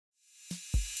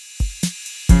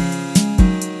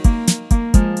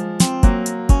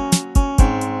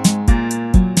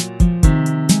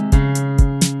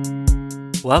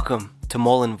Welcome to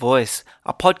Moreland Voice,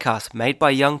 a podcast made by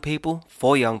young people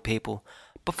for young people.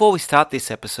 Before we start this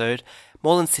episode,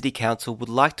 Moreland City Council would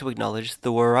like to acknowledge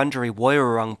the Wurundjeri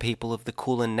Woiwurrung people of the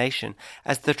Kulin Nation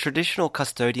as the traditional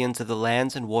custodians of the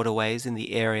lands and waterways in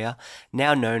the area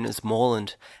now known as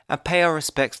Moreland, and pay our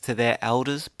respects to their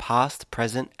elders past,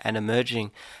 present and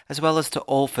emerging, as well as to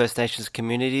all First Nations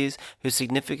communities who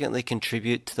significantly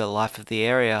contribute to the life of the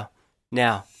area.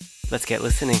 Now, let's get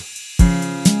listening.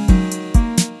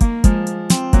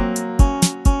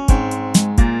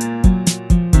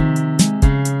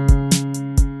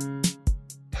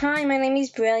 Hi, my name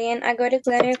is Brilliant. I go to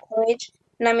Glenroe College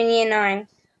and I'm in Year 9.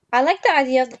 I like the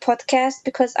idea of the podcast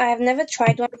because I have never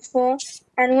tried one before,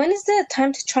 and when is the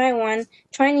time to try one,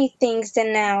 try new things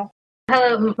than now?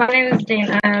 Hello, my name is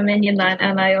Jane. I'm in Year 9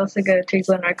 and I also go to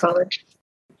Glenroe College.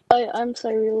 Hi, I'm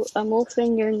Cyril. I'm also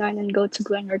in Year 9 and go to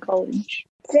Glenroe College.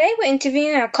 Today we're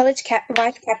interviewing our college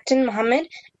vice captain, Mohammed,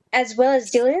 as well as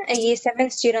Dylan, a Year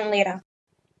 7 student leader.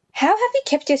 How have you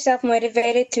kept yourself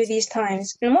motivated through these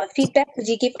times, and what feedback would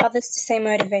you give others to stay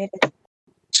motivated?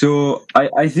 So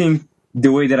I think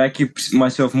the way that I keep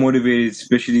myself motivated,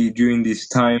 especially during this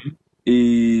time,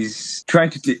 is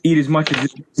trying to eat as much of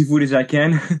the food as I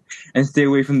can and stay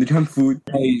away from the junk food.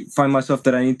 I find myself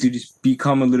that I need to just be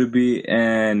calm a little bit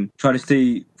and try to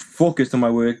stay focused on my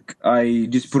work. I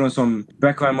just put on some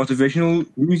background motivational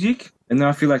music, and then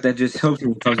I feel like that just helps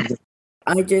me.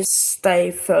 I just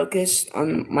stay focused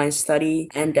on my study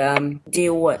and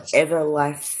deal whatever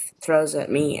life throws at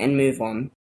me and move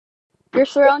on. Your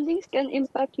surroundings can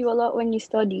impact you a lot when you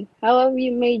study. How have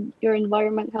you made your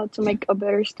environment how to make a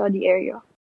better study area?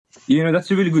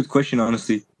 That's a really good question,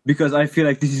 honestly, because I feel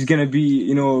like this is going to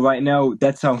be, right now,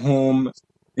 that's our home,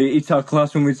 it's our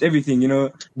classroom, it's everything,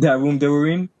 that room that we're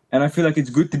in. And I feel like it's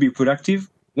good to be productive.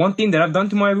 One thing that I've done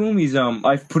to my room is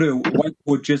I've put a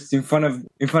whiteboard just in front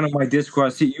of my desk where I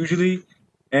sit usually,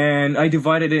 and I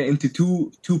divided it into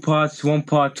two parts. One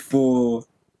part for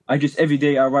every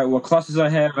day I write what classes I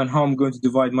have and how I'm going to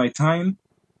divide my time,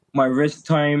 my rest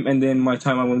time, and then my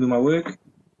time I want to do my work.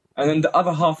 And then the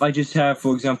other half I just have,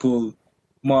 for example,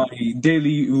 my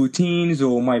daily routines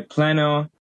or my planner.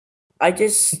 I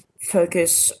just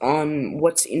focus on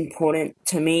what's important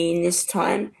to me in this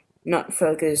time, not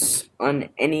focus on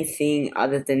anything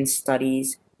other than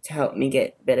studies to help me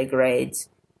get better grades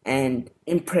and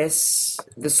impress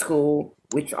the school,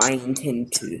 which I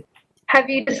intend to. Have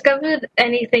you discovered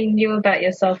anything new about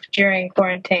yourself during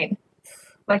quarantine?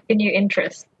 Like a new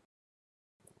interest?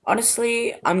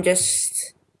 Honestly, I'm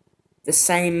just the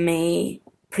same me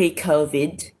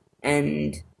pre-COVID,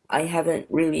 and I haven't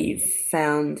really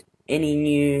found any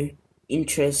new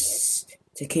interests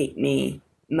to keep me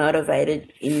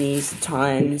motivated in these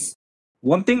times.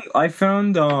 One thing I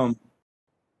found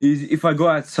is if I go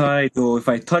outside or if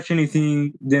I touch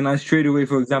anything, then I straight away,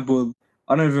 for example,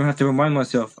 I don't even have to remind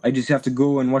myself. I just have to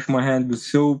go and wash my hands with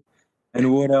soap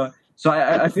and water. So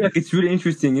I feel like it's really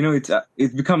interesting.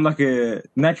 It's become like a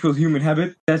natural human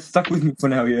habit that's stuck with me for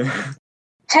now. Yeah.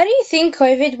 How do you think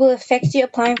COVID will affect you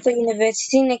applying for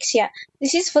university next year?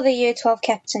 This is for the Year 12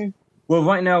 captain. Well,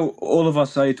 right now, all of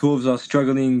us I-12s are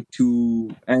struggling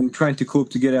and trying to cope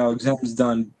to get our exams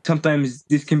done. Sometimes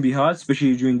this can be hard,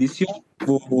 especially during this year,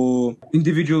 for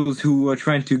individuals who are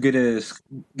trying to get a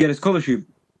scholarship.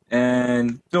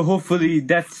 And so hopefully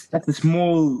that's a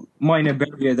small, minor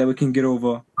barrier that we can get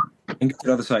over and get to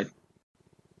the other side.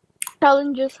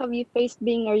 Challenges have you faced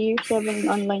being a Year 7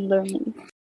 online learning?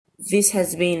 This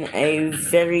has been a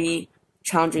very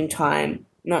challenging time,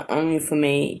 not only for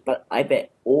me, but I bet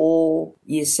all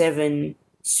Year 7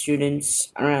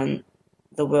 students around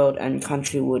the world and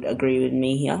country would agree with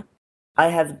me here. I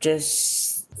have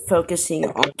just focusing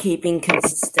on keeping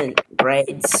consistent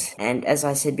grades and, as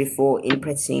I said before,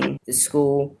 impressing the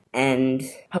school and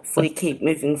hopefully keep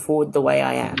moving forward the way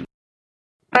I am.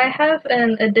 I have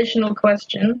an additional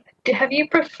question. Have you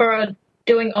preferred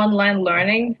doing online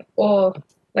learning or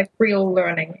like real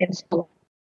learning in school?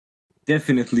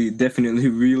 Definitely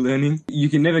real learning. You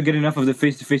can never get enough of the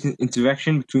face-to-face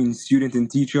interaction between student and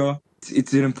teacher.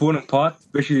 It's an important part,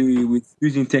 especially with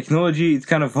using technology. It's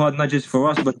kind of hard, not just for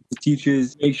us, but the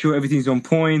teachers. Make sure everything's on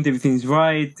point, everything's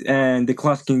right, and the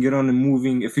class can get on and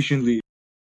moving efficiently.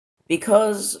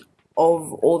 Because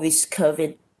of all this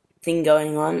COVID thing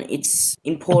going on, it's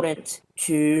important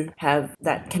to have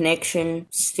that connection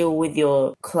still with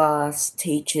your class,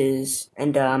 teachers,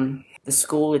 and the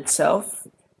school itself.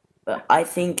 But I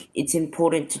think it's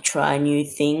important to try new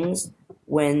things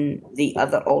when the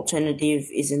other alternative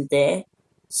isn't there.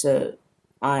 So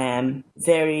I am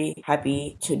very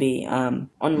happy to be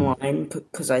online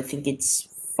because I think it's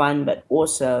fun, but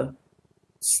also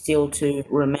still to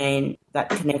remain that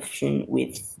connection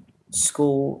with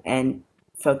school and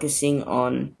focusing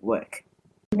on work.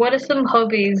 What are some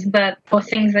hobbies or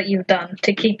things that you've done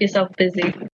to keep yourself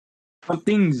busy? Some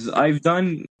things I've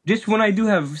done just when I do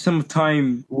have some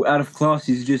time out of class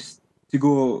is just to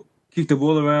go kick the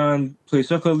ball around, play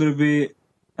soccer a little bit,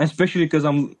 and especially because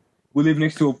we live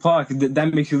next to a park,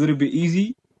 that makes it a little bit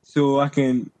easy, so I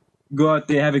can go out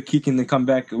there, have a kick, and then come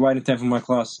back right in time for my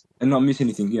class and not miss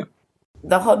anything. Yeah.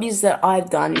 The hobbies that I've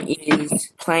done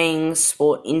is playing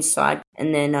sport inside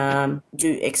and then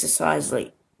do exercise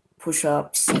like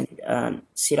push-ups and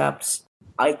sit-ups.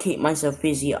 I keep myself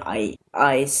busy.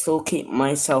 I still keep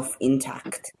myself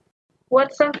intact.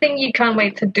 What's something you can't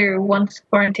wait to do once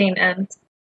quarantine ends?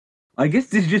 I guess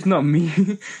this is just not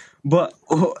me, but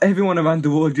everyone around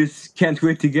the world just can't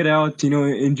wait to get out,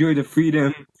 enjoy the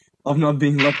freedom of not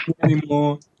being locked in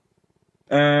anymore.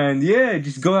 And yeah,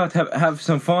 just go out, have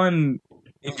some fun,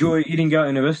 enjoy eating out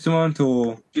in a restaurant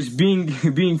or just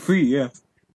being free, yeah.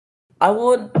 I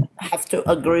would have to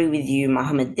agree with you,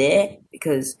 Mohammed, there,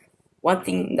 because one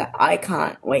thing that I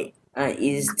can't wait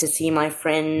is to see my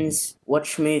friends,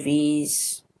 watch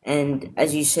movies, and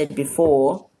as you said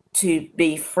before, to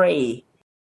be free.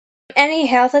 Any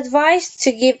health advice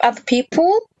to give other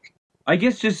people? I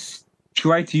guess just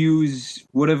try to use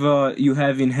whatever you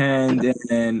have in hand.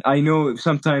 And I know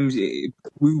sometimes we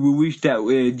wish that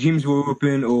gyms were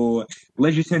open or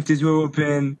leisure centers were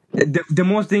open. The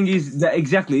most thing is that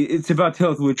exactly, it's about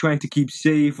health. We're trying to keep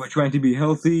safe. We're trying to be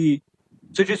healthy.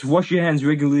 So just wash your hands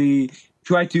regularly.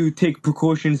 Try to take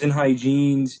precautions and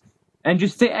hygienes and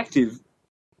just stay active.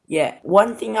 Yeah,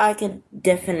 one thing I can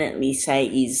definitely say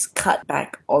is cut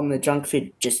back on the junk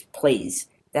food, just please.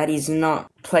 That is not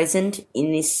pleasant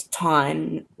in this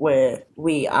time where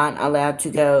we aren't allowed to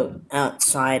go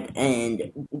outside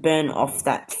and burn off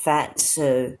that fat.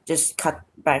 So just cut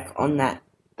back on that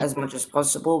as much as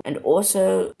possible. And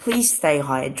also, please stay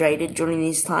hydrated during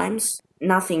these times.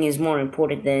 Nothing is more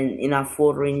important than enough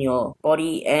water in your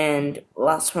body. And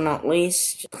last but not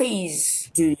least, please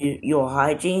do your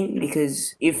hygiene,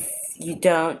 because if you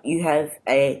don't, you have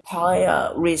a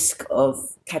higher risk of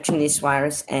catching this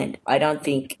virus, and I don't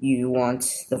think you want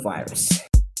the virus.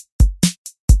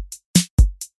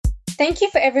 Thank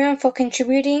you for everyone for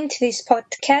contributing to this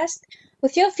podcast.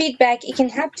 With your feedback, it can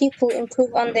help people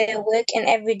improve on their work and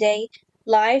everyday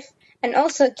life, and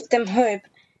also give them hope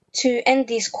to end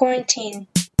this quarantine.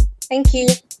 Thank you.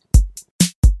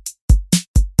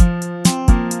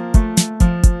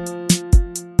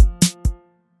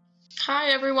 Hi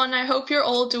everyone, I hope you're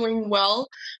all doing well.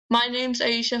 My name's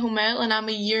Aisha Humail and I'm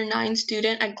a Year 9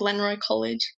 student at Glenroy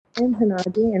College. I'm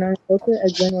Hanabi and I'm also a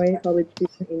Glenroy College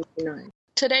student in Year 9.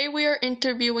 Today we are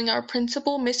interviewing our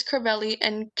principal, Miss Crivelli,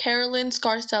 and Carolyn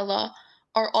Scarcella,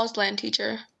 our Auslan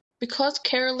teacher. Because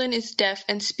Carolyn is deaf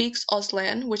and speaks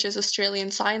Auslan, which is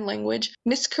Australian Sign Language,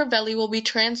 Miss Crivelli will be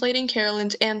translating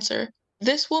Carolyn's answer.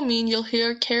 This will mean you'll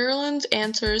hear Carolyn's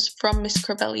answers from Miss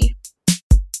Crivelli.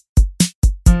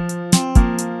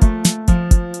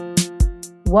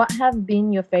 What have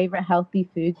been your favorite healthy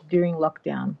foods during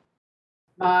lockdown?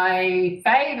 My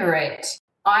favorite,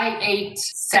 I eat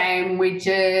sandwiches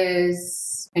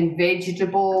and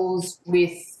vegetables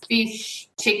with fish,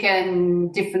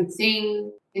 chicken, different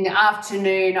things. In the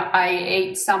afternoon, I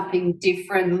eat something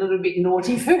different, a little bit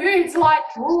naughty foods like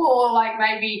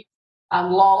maybe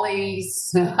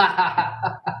lollies.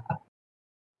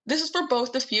 This is for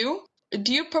both of you.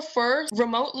 Do you prefer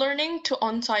remote learning to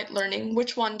on-site learning?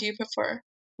 Which one do you prefer?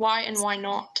 Why and why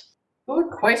not? Good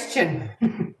question.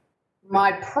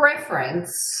 My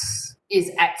preference is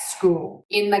at school,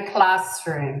 in the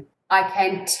classroom. I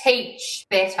can teach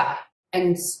better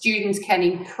and students can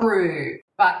improve.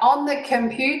 But on the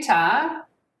computer,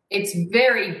 it's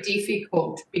very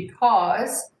difficult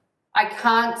because I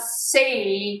can't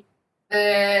see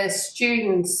the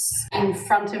students in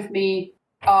front of me.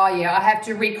 Oh yeah, I have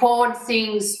to record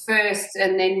things first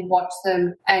and then watch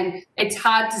them, and it's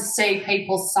hard to see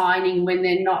people signing when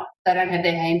they don't have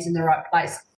their hands in the right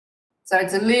place. So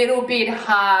it's a little bit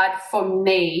hard for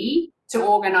me to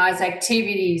organise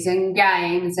activities and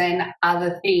games and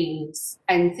other things,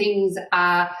 and things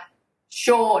are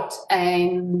short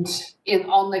and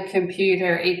on the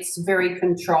computer it's very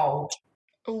controlled.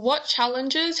 What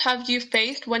challenges have you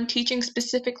faced when teaching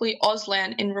specifically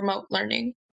Auslan in remote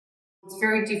learning? It's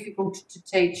very difficult to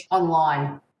teach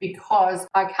online because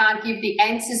I can't give the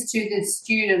answers to the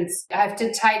students. I have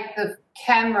to take the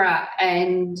camera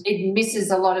and it misses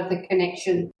a lot of the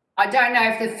connection. I don't know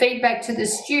if the feedback to the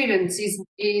students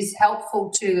is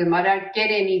helpful to them. I don't get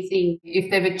anything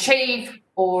if they've achieved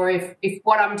or if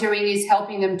what I'm doing is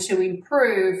helping them to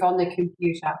improve on the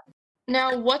computer.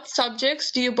 Now, what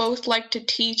subjects do you both like to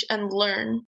teach and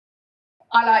learn?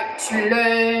 I like to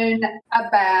learn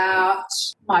about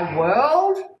my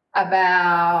world,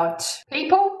 about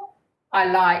people. I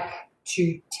like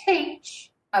to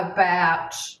teach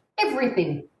about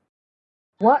everything.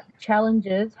 What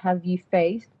challenges have you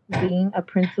faced being a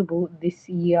principal this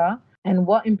year, and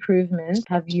what improvements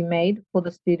have you made for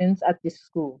the students at this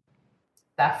school?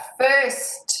 The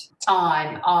first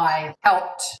time I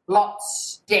helped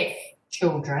lots of deaf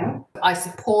children, I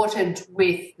supported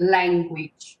with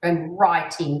language and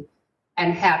writing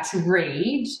and how to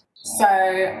read. So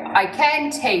I can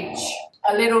teach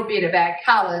a little bit about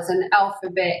colours and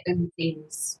alphabet and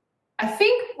things. I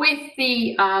think with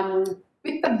the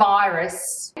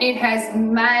virus, it has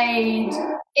made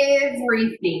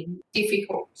everything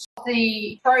difficult.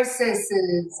 The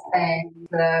processes and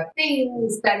the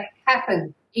things that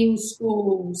happen in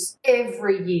schools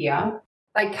every year,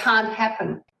 they can't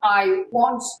happen. I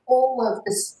want all of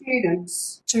the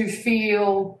students to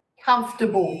feel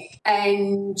comfortable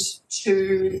and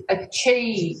to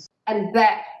achieve, and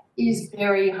that is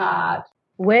very hard.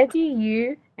 Where do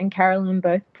you and Carolyn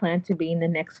both plan to be in the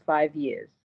next 5 years?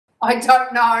 I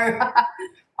don't know.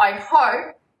 I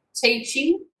hope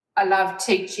teaching. I love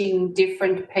teaching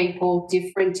different people,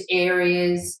 different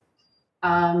areas.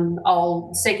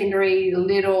 Old secondary,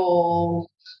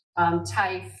 little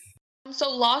TAFE.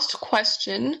 So last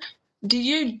question, do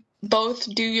you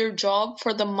both do your job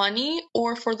for the money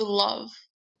or for the love?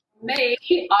 Me,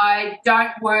 I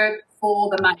don't work for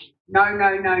the money. No.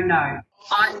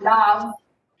 I love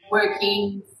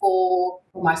working for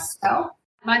myself.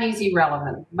 Money's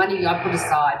irrelevant. Money I put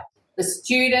aside. The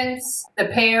students, the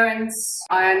parents,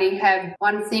 I only have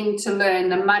one thing to learn.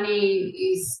 The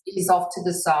money is off to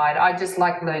the side. I just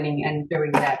like learning and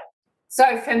doing that.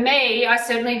 So for me, I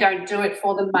certainly don't do it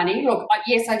for the money. Look,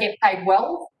 yes, I get paid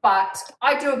well, but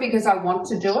I do it because I want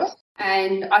to do it.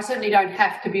 And I certainly don't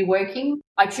have to be working.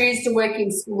 I choose to work in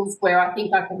schools where I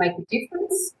think I can make a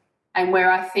difference and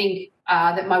where I think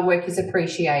that my work is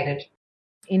appreciated.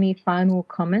 Any final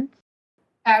comments?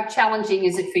 How challenging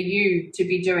is it for you to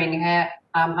be doing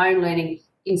home learning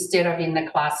instead of in the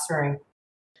classroom?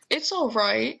 It's all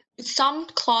right. Some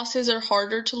classes are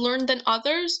harder to learn than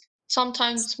others.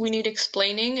 Sometimes we need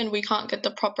explaining and we can't get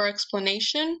the proper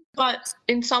explanation. But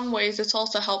in some ways, it's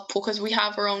also helpful because we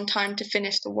have our own time to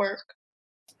finish the work.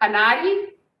 Hanadi?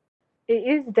 It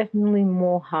is definitely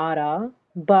more harder,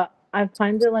 but I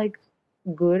find it like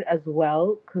good as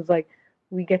well because like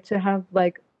we get to have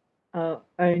like our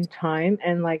own time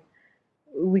and like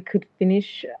we could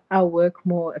finish our work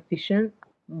more efficient,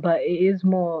 but it is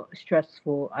more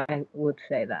stressful. I would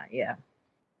say that, yeah.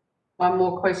 One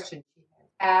more question.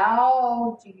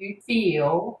 How do you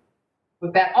feel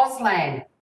about Auslan?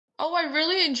 Oh, I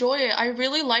really enjoy it. I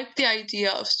really like the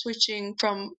idea of switching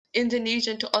from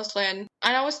Indonesian to Auslan.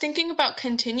 And I was thinking about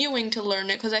continuing to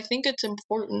learn it because I think it's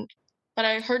important. But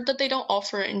I heard that they don't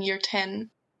offer it in year 10.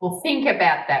 Well, think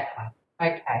about that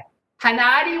one. Okay.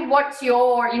 Hanadi, what's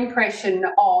your impression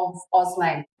of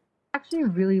Auslan? I actually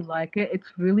really like it. It's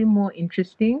really more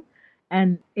interesting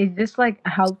and it just like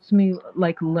helps me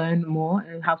like learn more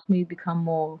and helps me become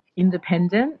more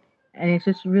independent and it's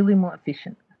just really more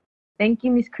efficient. Thank you,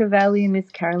 Ms. Crivelli and Ms.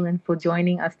 Carolyn, for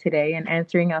joining us today and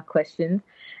answering our questions.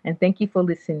 And thank you for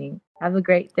listening. Have a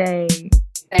great day.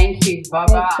 Thank you.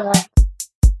 Bye-bye.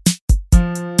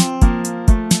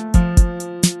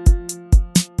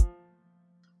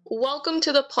 Welcome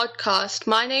to the podcast.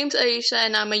 My name's Aisha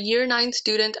and I'm a Year 9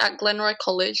 student at Glenroy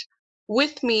College.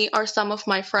 With me are some of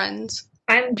my friends.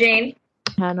 I'm Jane.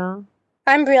 Hannah.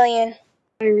 I'm Brilliant.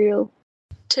 Ariel.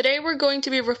 Today we're going to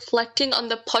be reflecting on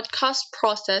the podcast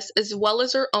process as well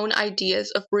as our own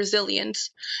ideas of resilience.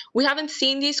 We haven't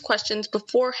seen these questions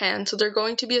beforehand, so they're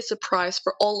going to be a surprise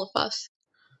for all of us.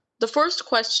 The first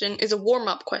question is a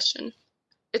warm-up question.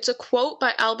 It's a quote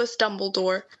by Albus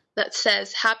Dumbledore that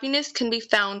says, "Happiness can be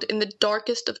found in the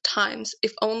darkest of times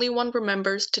if only one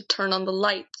remembers to turn on the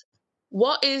lights."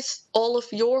 What is all of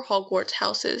your Hogwarts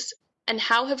houses, and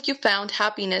how have you found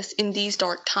happiness in these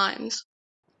dark times?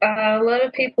 A lot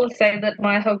of people say that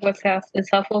my Hogwarts house is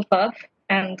Hufflepuff,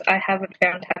 and I haven't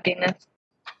found happiness.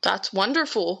 That's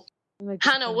wonderful.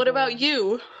 Hannah, what about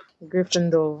you?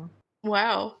 Gryffindor.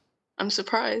 Wow, I'm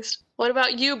surprised. What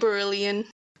about you, Beryllian?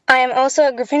 I am also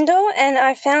a Gryffindor, and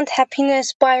I found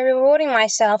happiness by rewarding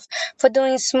myself for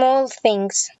doing small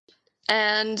things.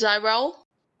 And Zyrel?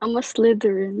 I'm a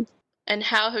Slytherin. And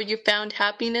how have you found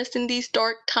happiness in these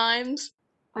dark times?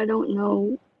 I don't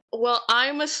know. Well,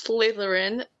 I'm a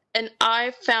Slytherin, And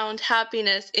I found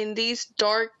happiness in these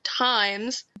dark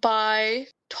times by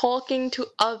talking to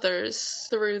others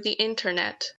through the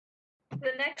internet.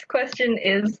 The next question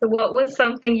is, what was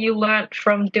something you learned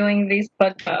from doing these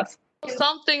podcasts?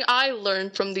 Something I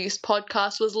learned from these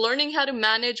podcasts was learning how to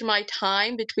manage my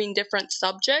time between different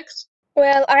subjects.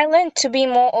 Well, I learned to be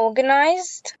more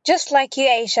organized. Just like you,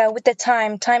 Aisha, with the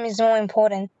time. Time is more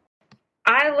important.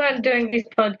 I learned doing these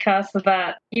podcasts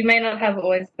that you may not have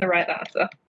always the right answer.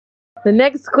 The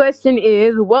next question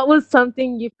is, what was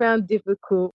something you found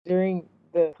difficult during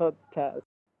the podcast?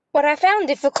 What I found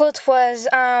difficult was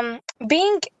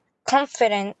being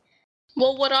confident.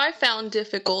 Well, what I found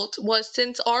difficult was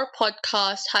since our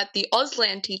podcast had the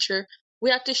Auslan teacher, we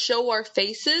had to show our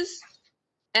faces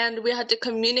and we had to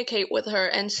communicate with her.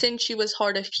 And since she was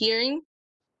hard of hearing,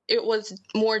 it was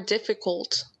more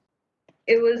difficult.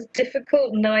 It was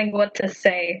difficult knowing what to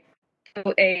say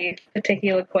to a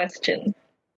particular question.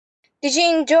 Did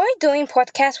you enjoy doing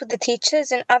podcasts with the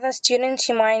teachers and other students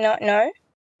you might not know?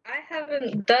 I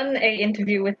haven't done an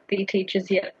interview with the teachers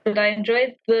yet, but I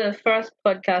enjoyed the first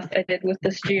podcast I did with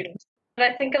the students.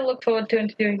 But I think I look forward to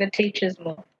interviewing the teachers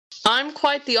more. I'm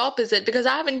quite the opposite because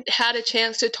I haven't had a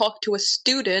chance to talk to a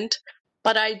student,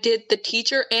 but I did the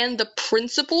teacher and the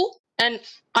principal, and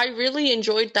I really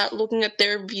enjoyed that, looking at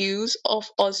their views of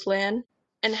Auslan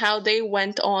and how they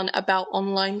went on about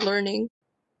online learning.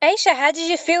 Aisha, how did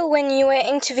you feel when you were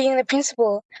interviewing the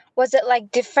principal? Was it like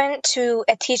different to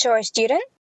a teacher or a student?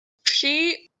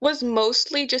 She was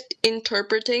mostly just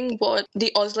interpreting what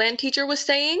the Auslan teacher was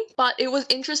saying, but it was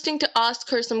interesting to ask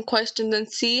her some questions and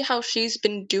see how she's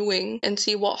been doing and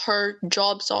see what her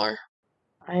jobs are.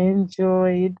 I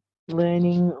enjoyed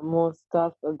learning more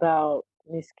stuff about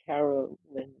Miss Carolyn.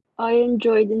 I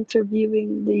enjoyed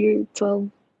interviewing the Year 12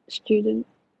 student.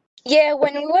 Yeah,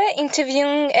 when we were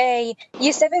interviewing a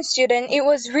Year 7 student, it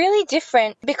was really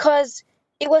different because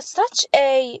it was such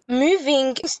a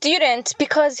moving student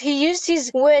because he used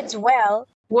his words well.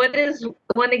 What is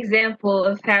one example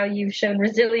of how you've shown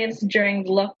resilience during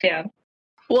lockdown?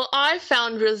 Well, I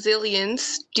found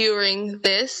resilience during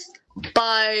this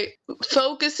by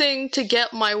focusing to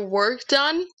get my work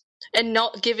done and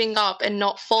not giving up and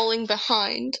not falling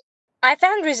behind. I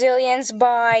found resilience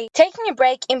by taking a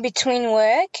break in between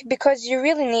work because you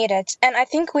really need it. And I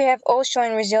think we have all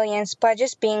shown resilience by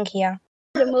just being here.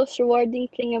 The most rewarding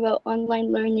thing about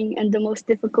online learning and the most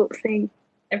difficult thing.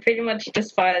 I pretty much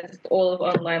despise all of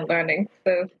online learning,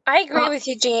 so I agree with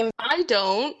you, Jim. I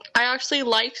don't. I actually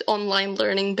liked online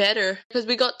learning better because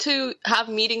we got to have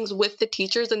meetings with the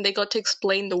teachers and they got to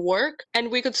explain the work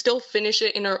and we could still finish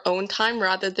it in our own time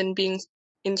rather than being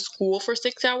in school for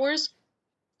 6 hours.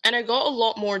 And I got a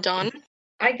lot more done.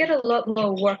 I get a lot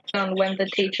more work done when the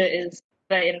teacher is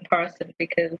there in person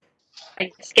because I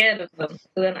get scared of them.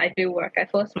 So then I do work. I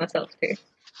force myself to.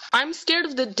 I'm scared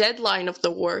of the deadline of the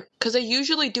work because I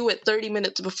usually do it 30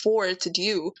 minutes before it's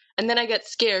due, and then I get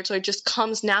scared, so it just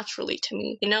comes naturally to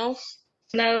me, you know?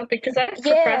 No, because I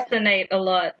procrastinate a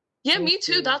lot. Yeah, me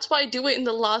too. That's why I do it in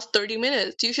the last 30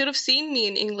 minutes. You should have seen me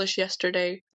in English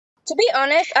yesterday. To be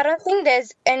honest, I don't think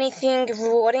there's anything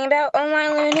rewarding about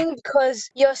online learning because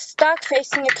you're stuck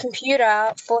facing a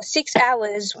computer for 6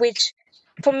 hours, which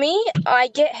for me, I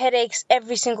get headaches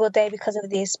every single day because of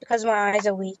this, because my eyes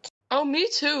are weak. Oh, me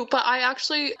too. But I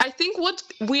think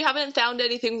we haven't found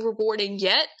anything rewarding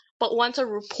yet, but once a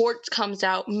report comes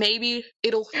out, maybe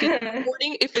it'll feel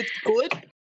rewarding if it's good.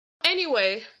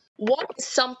 Anyway, what is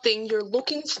something you're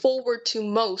looking forward to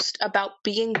most about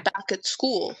being back at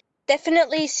school?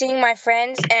 Definitely seeing my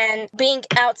friends and being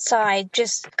outside,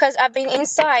 just because I've been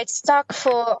inside stuck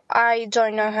for I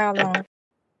don't know how long.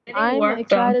 I'm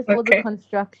excited for the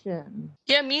construction.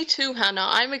 Yeah, me too, Hannah.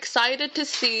 I'm excited to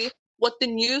see what the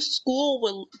new school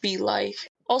will be like.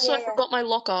 Also, I forgot my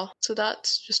locker, so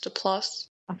that's just a plus.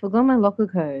 I forgot my locker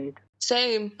code.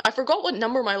 Same. I forgot what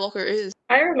number my locker is.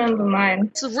 I remember mine.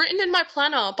 It's written in my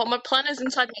planner, but my planner is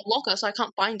inside my locker, so I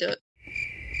can't find it.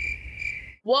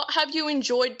 What have you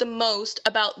enjoyed the most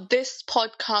about this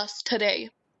podcast today?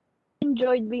 I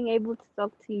enjoyed being able to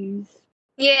talk to you.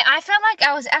 Yeah, I felt like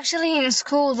I was actually in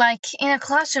school, like in a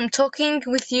classroom, talking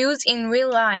with you in real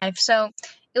life. So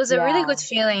it was a really good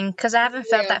feeling because I haven't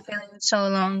felt that feeling in so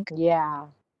long. Yeah.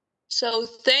 So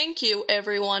thank you,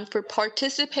 everyone, for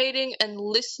participating and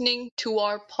listening to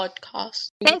our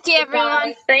podcast. Thank you,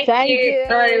 everyone. Thank you.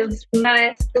 It was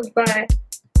nice. Goodbye.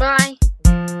 Bye.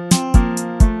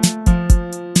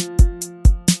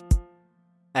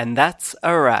 And that's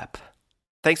a wrap.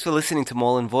 Thanks for listening to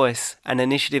Moreland Voice, an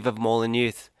initiative of Moreland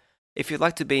Youth. If you'd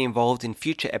like to be involved in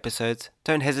future episodes,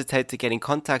 don't hesitate to get in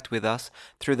contact with us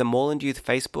through the Moreland Youth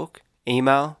Facebook,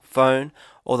 email, phone,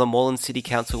 or the Moreland City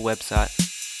Council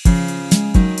website.